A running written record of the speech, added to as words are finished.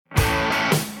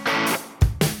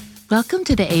Welcome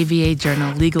to the ABA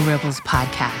Journal Legal Rebels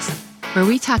podcast, where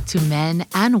we talk to men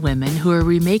and women who are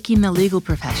remaking the legal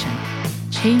profession,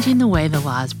 changing the way the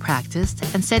law is practiced,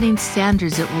 and setting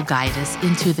standards that will guide us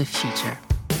into the future.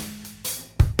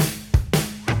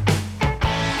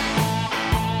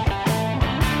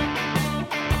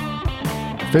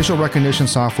 Facial recognition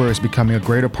software is becoming a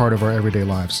greater part of our everyday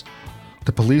lives.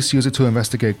 The police use it to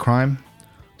investigate crime.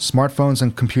 Smartphones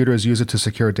and computers use it to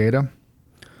secure data.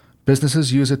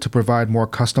 Businesses use it to provide more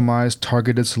customized,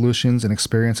 targeted solutions and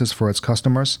experiences for its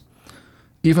customers.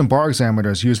 Even bar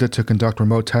examiners used it to conduct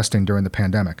remote testing during the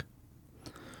pandemic.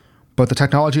 But the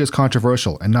technology is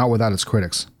controversial and not without its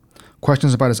critics.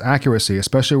 Questions about its accuracy,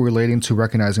 especially relating to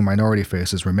recognizing minority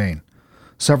faces, remain.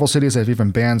 Several cities have even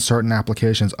banned certain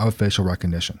applications of facial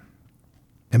recognition.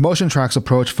 EmotionTrack's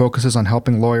approach focuses on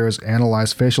helping lawyers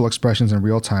analyze facial expressions in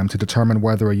real time to determine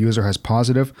whether a user has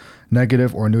positive,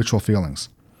 negative, or neutral feelings.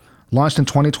 Launched in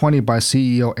 2020 by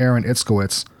CEO Aaron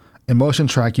Itzkowitz,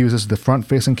 EmotionTrack uses the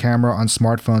front-facing camera on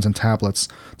smartphones and tablets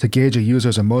to gauge a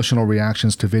user's emotional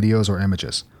reactions to videos or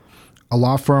images. A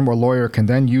law firm or lawyer can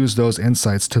then use those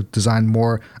insights to design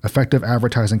more effective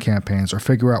advertising campaigns or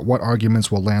figure out what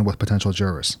arguments will land with potential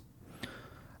jurors.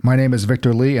 My name is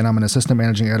Victor Lee, and I'm an assistant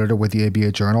managing editor with the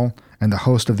ABA Journal and the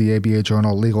host of the ABA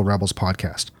Journal Legal Rebels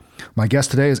podcast. My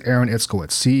guest today is Aaron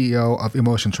Itzkowitz, CEO of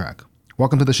EmotionTrack.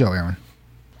 Welcome to the show, Aaron.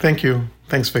 Thank you.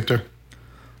 Thanks, Victor.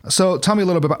 So tell me a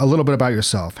little bit about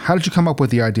yourself. How did you come up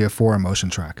with the idea for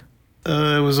EmotionTrack?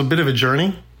 It was a bit of a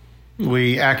journey.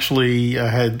 We actually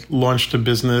had launched a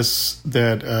business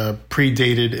that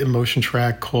predated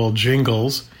EmotionTrack called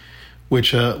Jingles,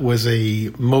 which was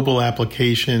a mobile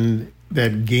application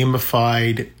that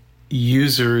gamified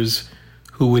users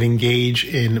who would engage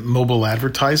in mobile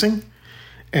advertising.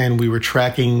 And we were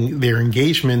tracking their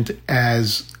engagement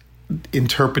as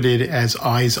interpreted as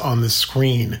eyes on the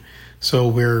screen. So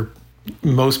where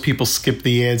most people skip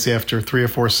the ads after 3 or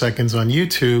 4 seconds on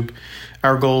YouTube,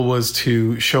 our goal was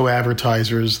to show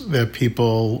advertisers that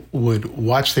people would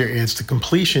watch their ads to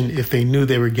completion if they knew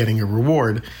they were getting a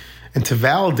reward. And to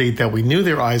validate that we knew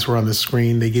their eyes were on the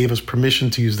screen, they gave us permission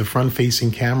to use the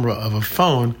front-facing camera of a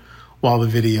phone while the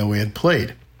video ad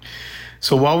played.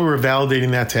 So while we were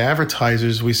validating that to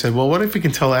advertisers, we said, well, what if we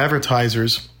can tell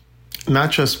advertisers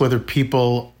not just whether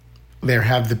people there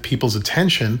have the people's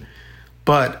attention,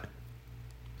 but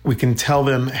we can tell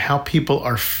them how people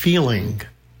are feeling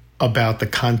about the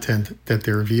content that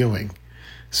they're viewing.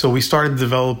 So we started to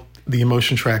develop the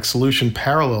EmotionTrack solution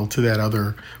parallel to that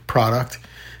other product.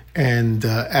 And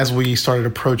as we started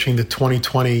approaching the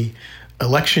 2020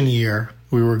 election year,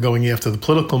 we were going after the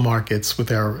political markets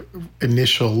with our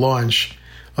initial launch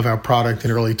of our product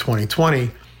in early 2020.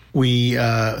 We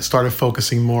started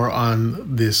focusing more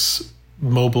on this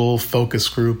mobile focus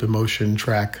group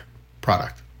EmotionTrack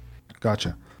product.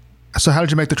 Gotcha. So how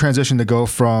did you make the transition to go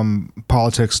from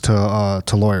politics to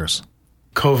lawyers?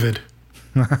 COVID.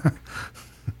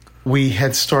 We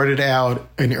had started out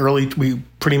we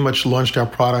pretty much launched our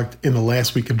product in the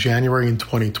last week of January in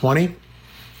 2020.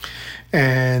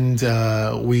 And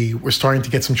we were starting to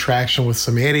get some traction with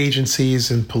some ad agencies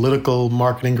and political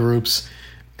marketing groups.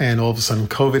 And all of a sudden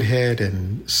COVID hit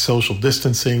and social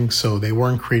distancing, so they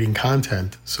weren't creating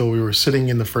content. So we were sitting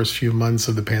in the first few months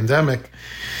of the pandemic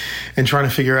and trying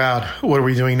to figure out what are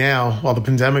we doing now while the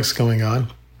pandemic's going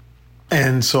on.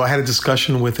 And so I had a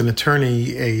discussion with an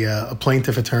attorney, a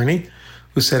plaintiff attorney,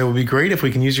 who said it would be great if we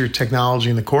can use your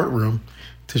technology in the courtroom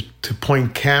to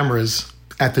point cameras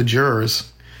at the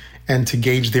jurors and to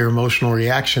gauge their emotional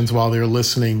reactions while they're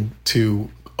listening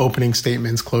to opening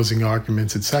statements, closing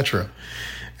arguments, etc.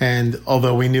 And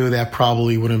although we knew that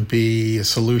probably wouldn't be a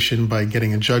solution by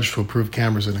getting a judge to approve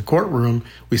cameras in a courtroom,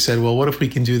 we said, well, what if we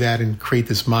can do that and create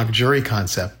this mock jury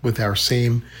concept with our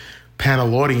same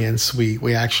panel audience?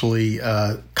 We actually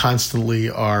constantly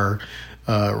are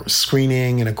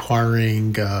screening and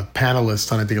acquiring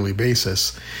panelists on a daily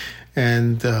basis.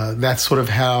 And that's sort of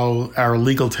how our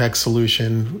legal tech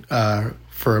solution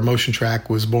for EmotionTrack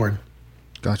was born.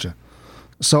 Gotcha.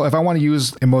 So if I want to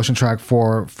use EmotionTrack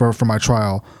for my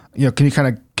trial, can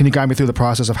you guide me through the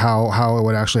process of how it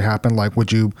would actually happen? Like,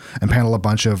 would you impanel a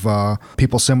bunch of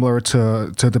people similar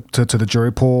to the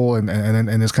jury pool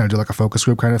and just kind of do like a focus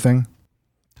group kind of thing?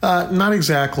 Not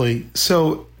exactly.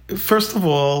 So first of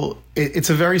all,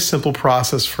 it's a very simple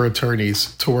process for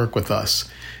attorneys to work with us.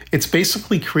 It's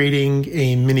basically creating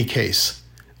a mini case.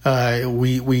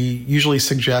 We usually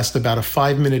suggest about a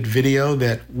 5-minute video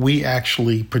that we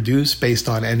actually produce based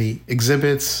on any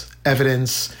exhibits,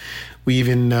 evidence. We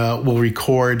even will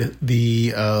record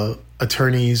the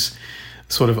attorney's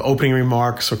sort of opening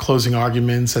remarks or closing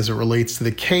arguments as it relates to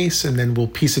the case, and then we'll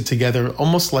piece it together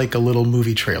almost like a little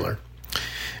movie trailer.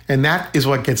 And that is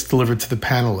what gets delivered to the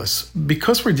panelists.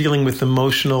 Because we're dealing with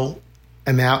emotional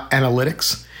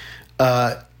analytics,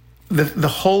 the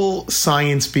whole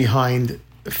science behind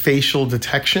facial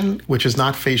detection, which is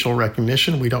not facial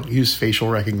recognition. We don't use facial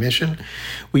recognition.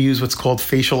 We use what's called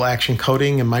facial action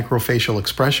coding and microfacial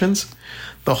expressions.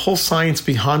 The whole science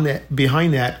behind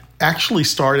that actually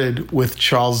started with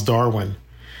Charles Darwin.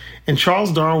 And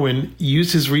Charles Darwin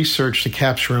used his research to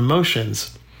capture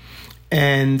emotions.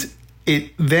 And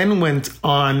it then went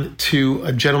on to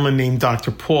a gentleman named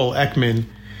Dr. Paul Ekman,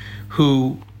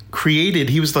 who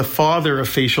he was the father of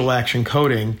facial action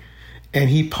coding. And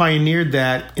he pioneered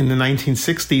that in the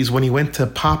 1960s when he went to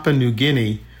Papua New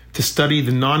Guinea to study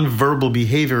the nonverbal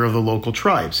behavior of the local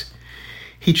tribes.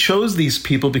 He chose these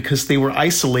people because they were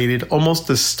isolated, almost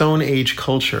a Stone Age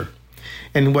culture.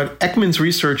 And what Ekman's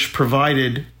research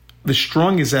provided the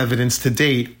strongest evidence to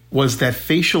date was that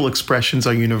facial expressions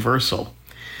are universal.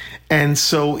 And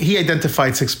so he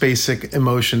identified 6 basic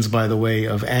emotions, by the way,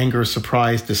 of anger,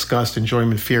 surprise, disgust,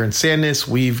 enjoyment, fear, and sadness.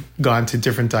 We've gone to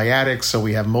different dyadics, so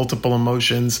we have multiple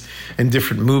emotions and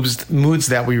different moods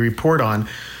that we report on.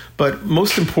 But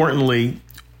most importantly,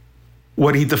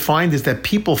 what he defined is that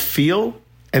people feel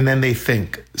and then they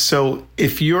think. So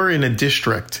if you're in a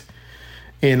district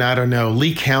in,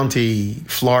 Lee County,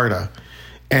 Florida,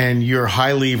 and you're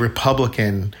highly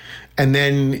Republican, and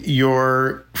then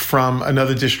you're from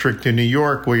another district in New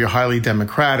York where you're highly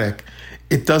Democratic,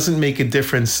 it doesn't make a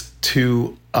difference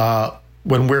to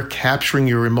when we're capturing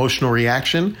your emotional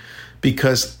reaction,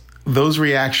 because those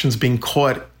reactions being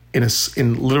caught in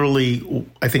literally,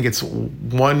 I think it's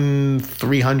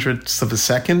 1/300th of a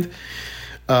second,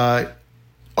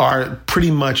 are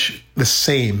pretty much the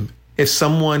same. If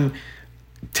someone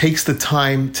takes the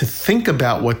time to think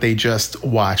about what they just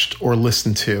watched or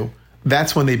listened to,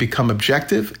 that's when they become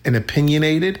objective and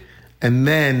opinionated, and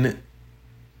then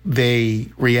they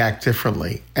react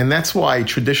differently. And that's why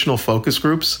traditional focus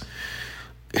groups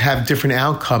have different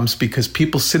outcomes, because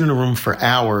people sit in a room for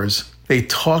hours, they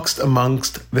talk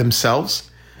amongst themselves,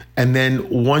 and then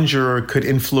one juror could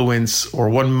influence, or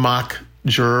one mock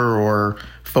juror or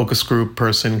focus group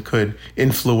person could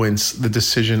influence the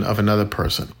decision of another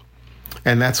person.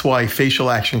 And that's why facial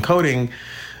action coding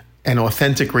and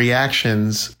authentic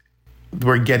reactions,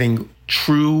 we're getting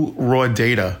true raw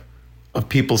data of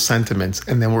people's sentiments,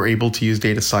 and then we're able to use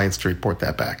data science to report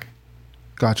that back.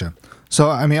 Gotcha. So,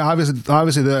 I mean, obviously,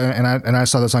 and I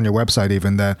saw this on your website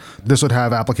even, that this would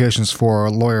have applications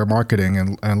for lawyer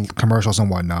marketing and commercials and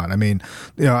whatnot. I mean,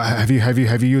 have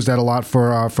you used that a lot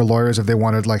for lawyers if they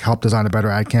wanted like help design a better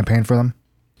ad campaign for them?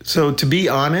 So, to be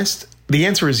honest, the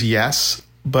answer is yes.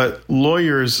 But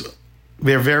lawyers,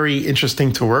 they're very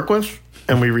interesting to work with,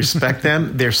 and we respect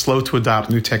them. They're slow to adopt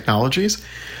new technologies.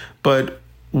 But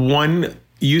one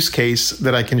use case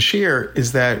that I can share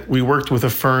is that we worked with a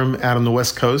firm out on the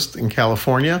West Coast in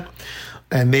California,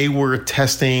 and they were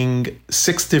testing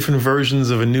 6 different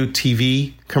versions of a new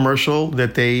TV commercial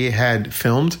that they had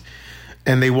filmed,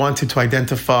 and they wanted to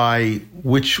identify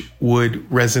which would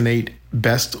resonate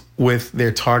best with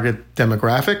their target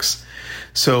demographics.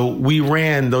 So we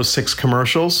ran those 6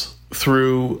 commercials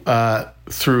through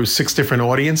 6 different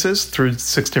audiences, through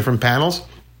 6 different panels.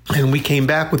 And we came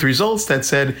back with results that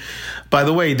said, by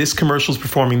the way, this commercial is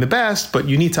performing the best, but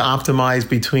you need to optimize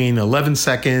between 11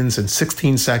 seconds and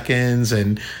 16 seconds,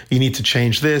 and you need to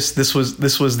change this. This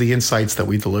was the insights that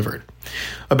we delivered.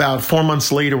 About 4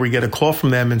 months later, we get a call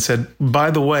from them and said,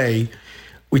 by the way,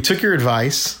 we took your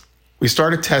advice, we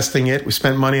started testing it, we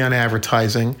spent money on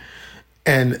advertising,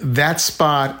 and that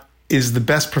spot is the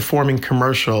best performing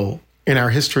commercial in our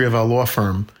history of our law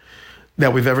firm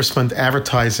that we've ever spent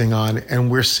advertising on, and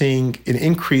we're seeing an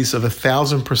increase of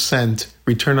 1,000%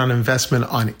 return on investment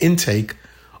on intake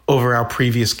over our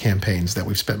previous campaigns that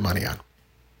we've spent money on.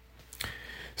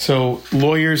 So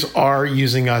lawyers are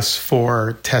using us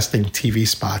for testing TV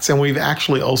spots, and we've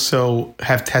actually also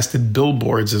have tested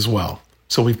billboards as well.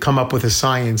 So we've come up with a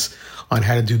science on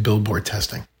how to do billboard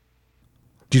testing.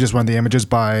 Do you just run the images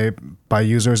by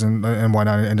users and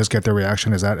whatnot and just get their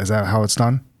reaction? Is that how it's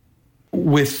done?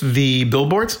 With the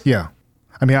billboards? Yeah.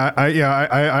 I mean,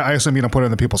 I assume you don't put it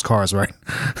in the people's cars, right?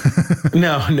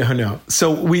 No.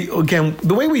 So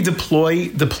the way we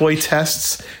deploy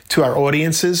tests to our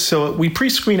audiences, so we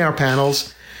pre-screen our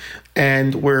panels,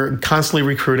 and we're constantly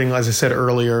recruiting, as I said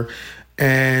earlier,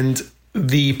 and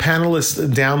the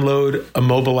panelists download a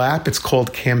mobile app. It's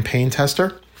called Campaign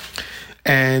Tester.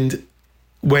 And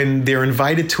When they're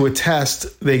invited to a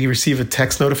test, they receive a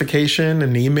text notification,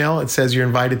 an email. It says you're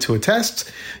invited to a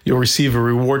test. You'll receive a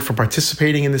reward for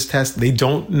participating in this test. They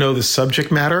don't know the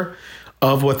subject matter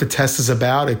of what the test is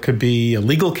about. It could be a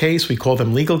legal case. We call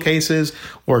them legal cases,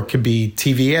 or it could be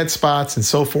TV ad spots and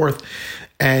so forth.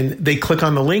 And they click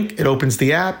on the link. It opens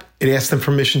the app. It asks them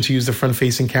permission to use the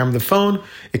front-facing camera of the phone.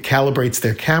 It calibrates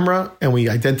their camera, and we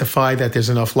identify that there's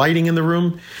enough lighting in the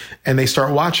room, and they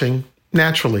start watching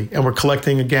naturally. And we're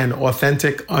collecting, again,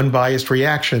 authentic, unbiased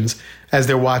reactions as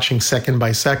they're watching second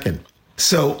by second.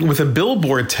 So with a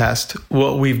billboard test,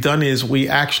 what we've done is we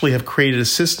actually have created a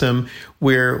system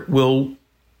where we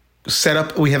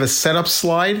have a setup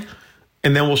slide,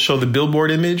 and then we'll show the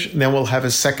billboard image, and then we'll have a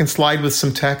second slide with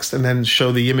some text, and then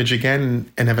show the image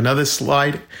again, and have another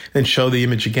slide, and show the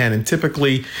image again. And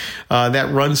typically,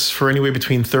 that runs for anywhere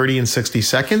between 30 and 60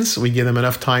 seconds. We give them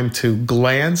enough time to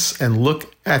glance and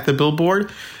look at the billboard,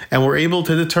 and we're able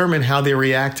to determine how they're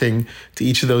reacting to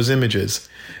each of those images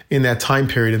in that time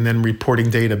period, and then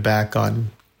reporting data back on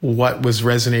what was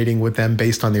resonating with them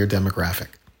based on their demographic.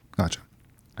 Gotcha.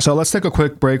 So let's take a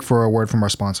quick break for a word from our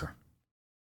sponsor.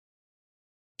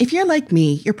 If you're like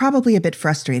me, you're probably a bit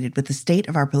frustrated with the state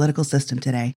of our political system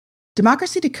today.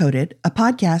 Democracy Decoded, a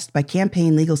podcast by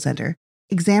Campaign Legal Center,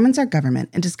 examines our government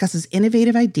and discusses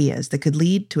innovative ideas that could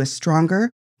lead to a stronger,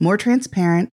 more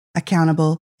transparent,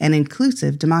 accountable, and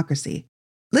inclusive democracy.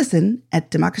 Listen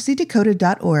at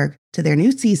democracydecoded.org to their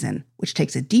new season, which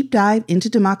takes a deep dive into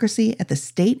democracy at the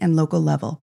state and local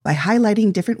level by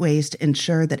highlighting different ways to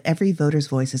ensure that every voter's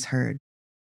voice is heard.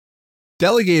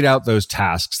 Delegate out those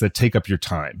tasks that take up your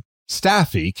time.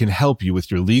 Staffy can help you with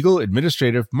your legal,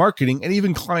 administrative, marketing, and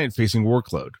even client-facing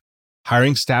workload.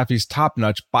 Hiring Staffy's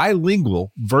top-notch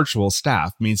bilingual virtual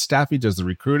staff means Staffy does the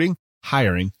recruiting,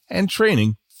 hiring, and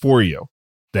training for you.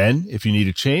 Then, if you need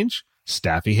a change,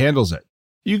 Staffy handles it.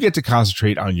 You get to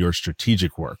concentrate on your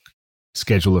strategic work.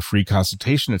 Schedule a free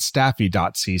consultation at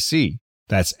staffy.cc.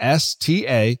 That's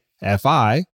STAFI.cc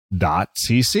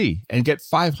and get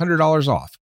 $500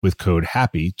 off with code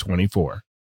HAPPY24.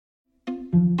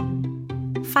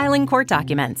 Filing court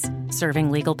documents, serving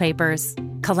legal papers,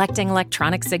 collecting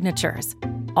electronic signatures,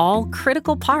 all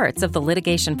critical parts of the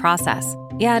litigation process,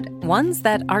 yet ones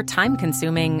that are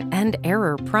time-consuming and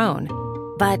error-prone.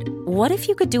 But what if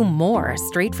you could do more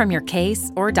straight from your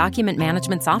case or document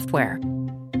management software?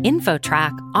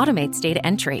 InfoTrack automates data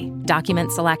entry,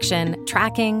 document selection,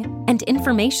 tracking, and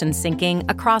information syncing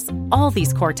across all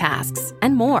these core tasks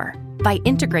and more by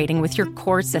integrating with your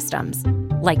core systems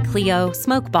like Clio,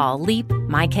 Smokeball, Leap,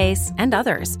 MyCase, and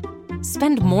others.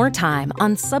 Spend more time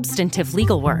on substantive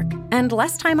legal work and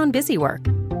less time on busy work.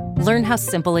 Learn how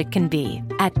simple it can be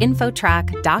at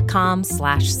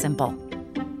infotrack.com/simple.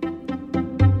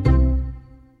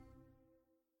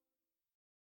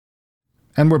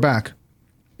 And we're back.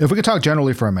 If we could talk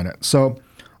generally for a minute. So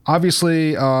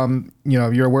obviously,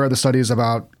 you're aware of the studies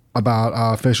about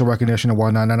facial recognition and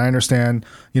whatnot, and I understand,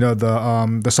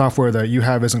 the software that you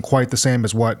have isn't quite the same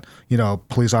as what,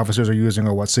 police officers are using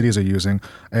or what cities are using,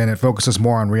 and it focuses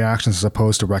more on reactions as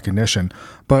opposed to recognition.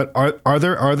 But are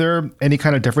there any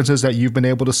kind of differences that you've been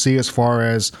able to see as far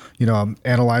as,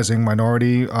 analyzing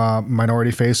minority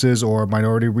faces or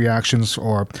minority reactions,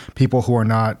 or people who are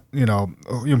not,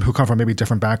 who come from maybe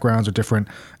different backgrounds or different,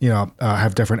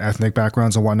 have different ethnic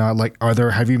backgrounds and whatnot? Like,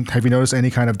 have you noticed any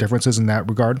kind of differences in that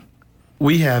regard?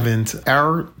 We haven't.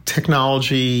 Our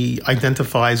technology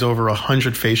identifies over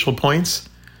 100 facial points.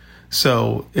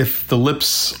 So if the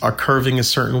lips are curving a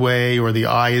certain way, or the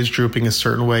eye is drooping a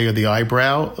certain way, or the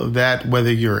eyebrow, that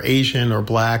whether you're Asian or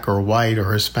black or white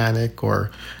or Hispanic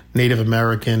or Native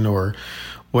American or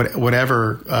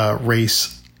whatever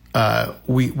race,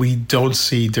 we don't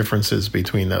see differences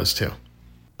between those two.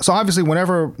 So obviously,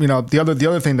 whenever, the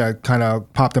other thing that kind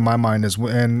of popped in my mind is,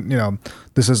 and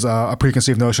this is a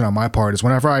preconceived notion on my part, is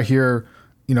whenever I hear,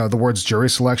 the words jury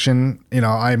selection,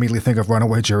 I immediately think of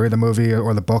Runaway Jury, the movie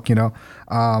or the book,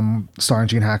 starring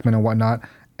Gene Hackman and whatnot.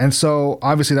 And so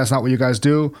obviously that's not what you guys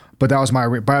do, but that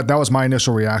was my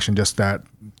initial reaction, just that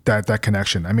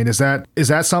connection. I mean, is that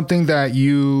something that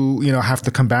you have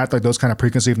to combat, like those kind of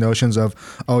preconceived notions of,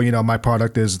 my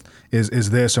product is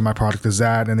this or my product is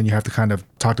that, and then you have to kind of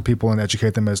talk to people and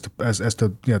educate them as to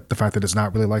the fact that it's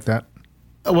not really like that?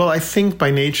 Well, I think by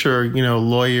nature,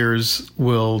 lawyers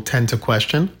will tend to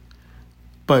question,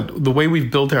 but the way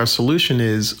we've built our solution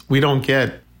is we don't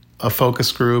get a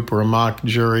focus group or a mock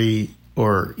jury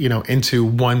or, into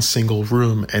one single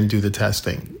room and do the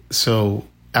testing. So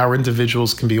our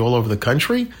individuals can be all over the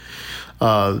country.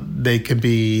 They could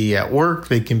be at work,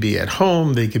 they can be at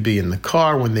home, they could be in the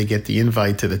car when they get the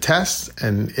invite to the test,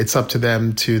 and it's up to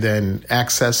them to then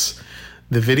access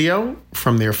the video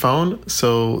from their phone.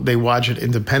 So they watch it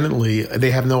independently.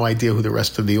 They have no idea who the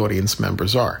rest of the audience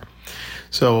members are.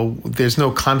 So there's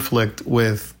no conflict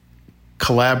with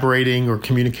collaborating or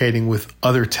communicating with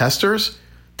other testers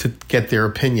to get their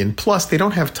opinion. Plus, they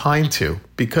don't have time to,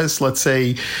 because let's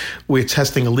say we're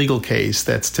testing a legal case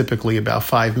that's typically about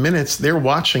 5 minutes. They're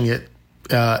watching it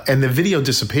and the video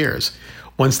disappears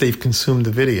once they've consumed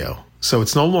the video. So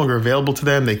it's no longer available to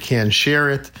them. They can't share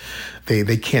it.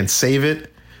 They can't save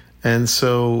it. And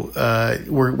so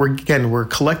we're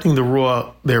collecting their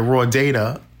raw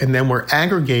data, and then we're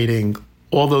aggregating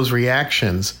all those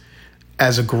reactions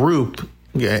as a group.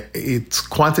 It's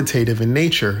quantitative in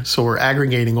nature, so we're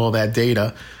aggregating all that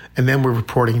data, and then we're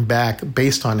reporting back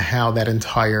based on how that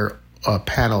entire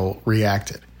panel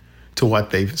reacted to what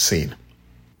they've seen.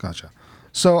 Gotcha.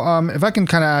 So if I can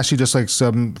kind of ask you just like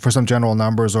some general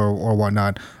numbers or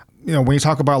whatnot, when you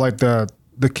talk about like the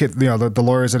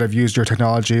lawyers that have used your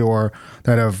technology or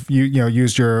that have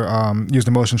used the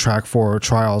Emotion Track for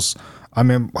trials, I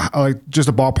mean, like just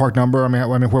a ballpark number. I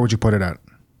mean, where would you put it at?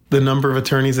 The number of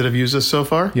attorneys that have used us so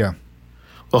far? Yeah.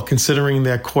 Well, considering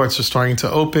that courts are starting to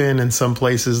open, and some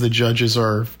places the judges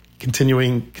are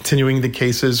continuing the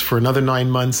cases for another 9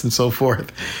 months and so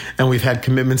forth, and we've had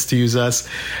commitments to use us.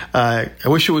 I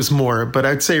wish it was more, but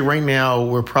I'd say right now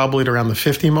we're probably at around the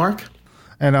 50 mark.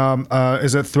 And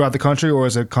is it throughout the country, or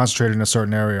is it concentrated in a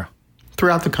certain area?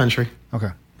 Throughout the country.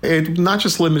 Okay. It not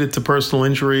just limited to personal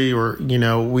injury, or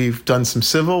we've done some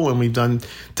civil and we've done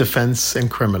defense and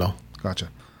criminal. Gotcha.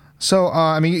 So,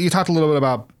 I mean, you talked a little bit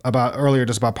about earlier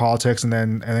just about politics and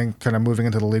then kind of moving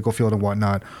into the legal field and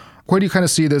whatnot. Where do you kind of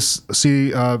see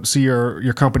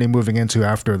your company moving into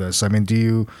after this? I mean,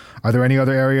 are there any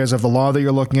other areas of the law that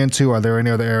you're looking into? Are there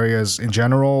any other areas in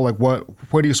general? Like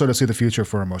where do you sort of see the future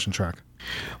for Emotion Track?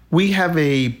 We have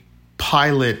a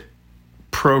pilot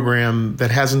program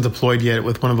that hasn't deployed yet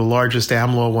with one of the largest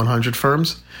Am Law 100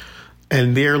 firms.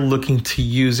 And they're looking to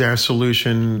use our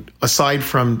solution, aside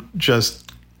from just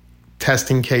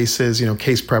testing cases,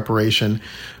 case preparation,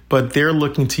 but they're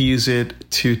looking to use it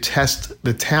to test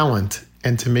the talent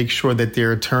and to make sure that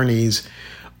their attorneys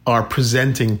are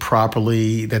presenting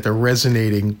properly, that they're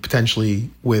resonating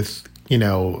potentially with,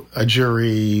 a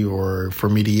jury or for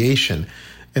mediation.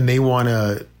 And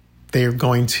they're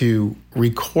going to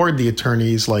record the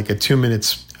attorneys like a 2 minute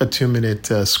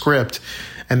script,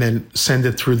 and then send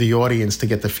it through the audience to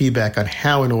get the feedback on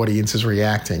how an audience is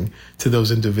reacting to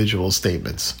those individual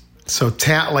statements. So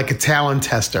like a talent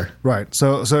tester. Right.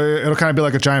 So it'll kind of be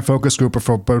like a giant focus group,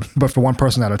 but for one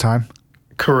person at a time.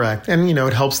 Correct. And,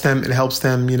 it helps them,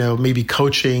 maybe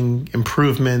coaching,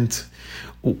 improvement,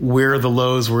 where are the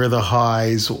lows, where are the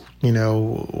highs,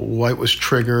 what was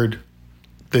triggered,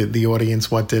 the audience,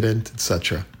 what didn't,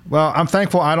 etc. Well, I'm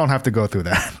thankful I don't have to go through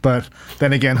that. But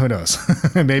then again, who knows?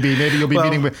 maybe you'll be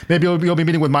you'll be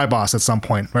meeting with my boss at some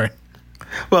point, right?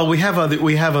 Well, we have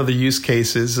other use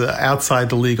cases outside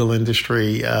the legal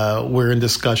industry. We're in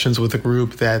discussions with a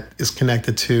group that is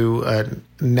connected to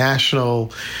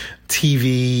national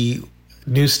TV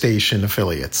news station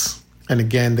affiliates. And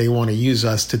again, they want to use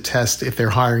us to test if they're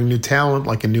hiring new talent,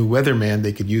 like a new weatherman.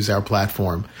 They could use our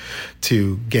platform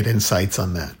to get insights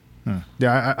on that.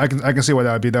 Yeah, I can see why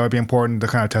that would be. That would be important to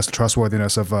kind of test the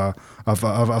trustworthiness of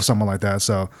someone like that.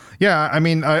 So yeah, I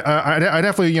mean, I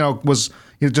definitely was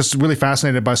just really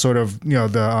fascinated by sort of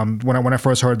the when I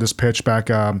first heard this pitch back.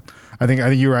 I think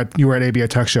you were at ABA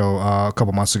Tech Show a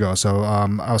couple months ago. So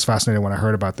I was fascinated when I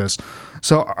heard about this.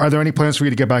 So are there any plans for you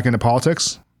to get back into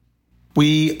politics?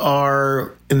 We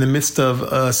are in the midst of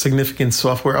a significant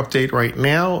software update right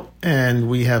now, and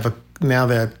we have now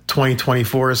that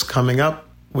 2024 is coming up.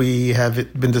 We have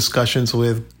been discussions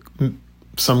with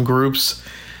some groups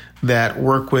that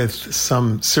work with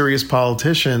some serious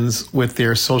politicians with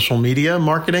their social media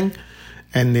marketing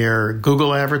and their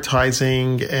Google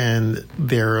advertising, and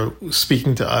they're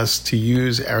speaking to us to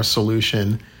use our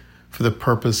solution for the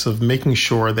purpose of making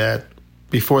sure that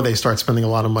before they start spending a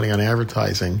lot of money on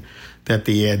advertising, that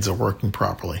the ads are working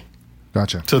properly.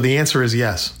 Gotcha. So the answer is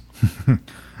yes. All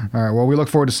right. Well, we look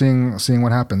forward to seeing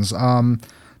what happens.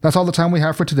 That's all the time we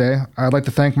have for today. I'd like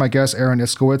to thank my guest, Aaron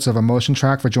Iskowitz of Emotion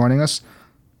Track, for joining us.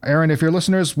 Aaron, if your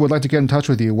listeners would like to get in touch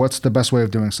with you, what's the best way of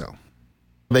doing so?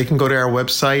 They can go to our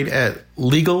website at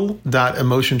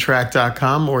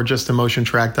legal.emotiontrack.com or just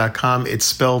emotiontrack.com. It's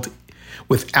spelled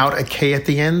without a K at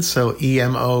the end, so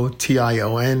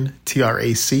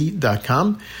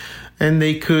EMOTIONTRAC.com. And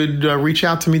they could reach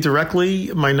out to me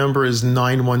directly. My number is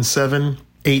 917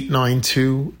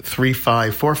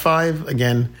 917-892-3545.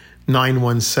 Again,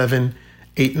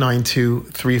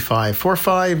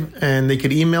 917-892-3545. And they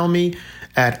could email me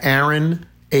at Aaron,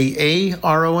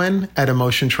 AARON, at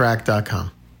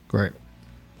emotiontrack.com. Great.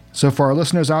 So for our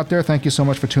listeners out there, thank you so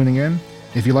much for tuning in.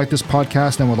 If you like this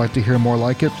podcast and would like to hear more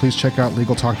like it, please check out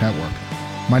Legal Talk Network.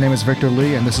 My name is Victor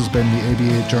Lee, and this has been the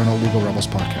ABA Journal Legal Rebels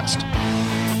podcast.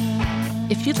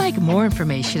 If you'd like more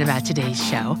information about today's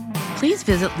show, please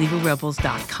visit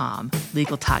LegalRebels.com,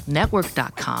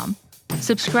 LegalTalkNetwork.com,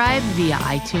 subscribe via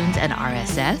iTunes and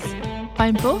RSS,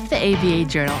 find both the ABA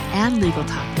Journal and Legal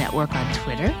Talk Network on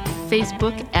Twitter,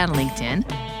 Facebook, and LinkedIn,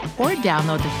 or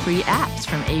download the free apps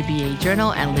from ABA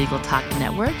Journal and Legal Talk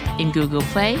Network in Google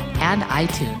Play and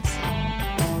iTunes.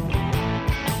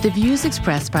 The views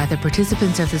expressed by the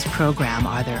participants of this program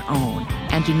are their own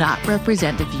and do not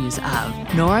represent the views of,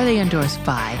 nor are they endorsed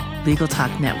by, Legal Talk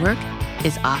Network,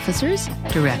 its officers,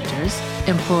 directors,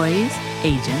 employees,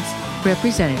 agents,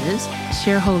 representatives,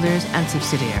 shareholders, and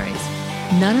subsidiaries.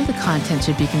 None of the content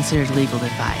should be considered legal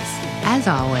advice. As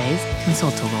always,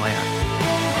 consult a lawyer.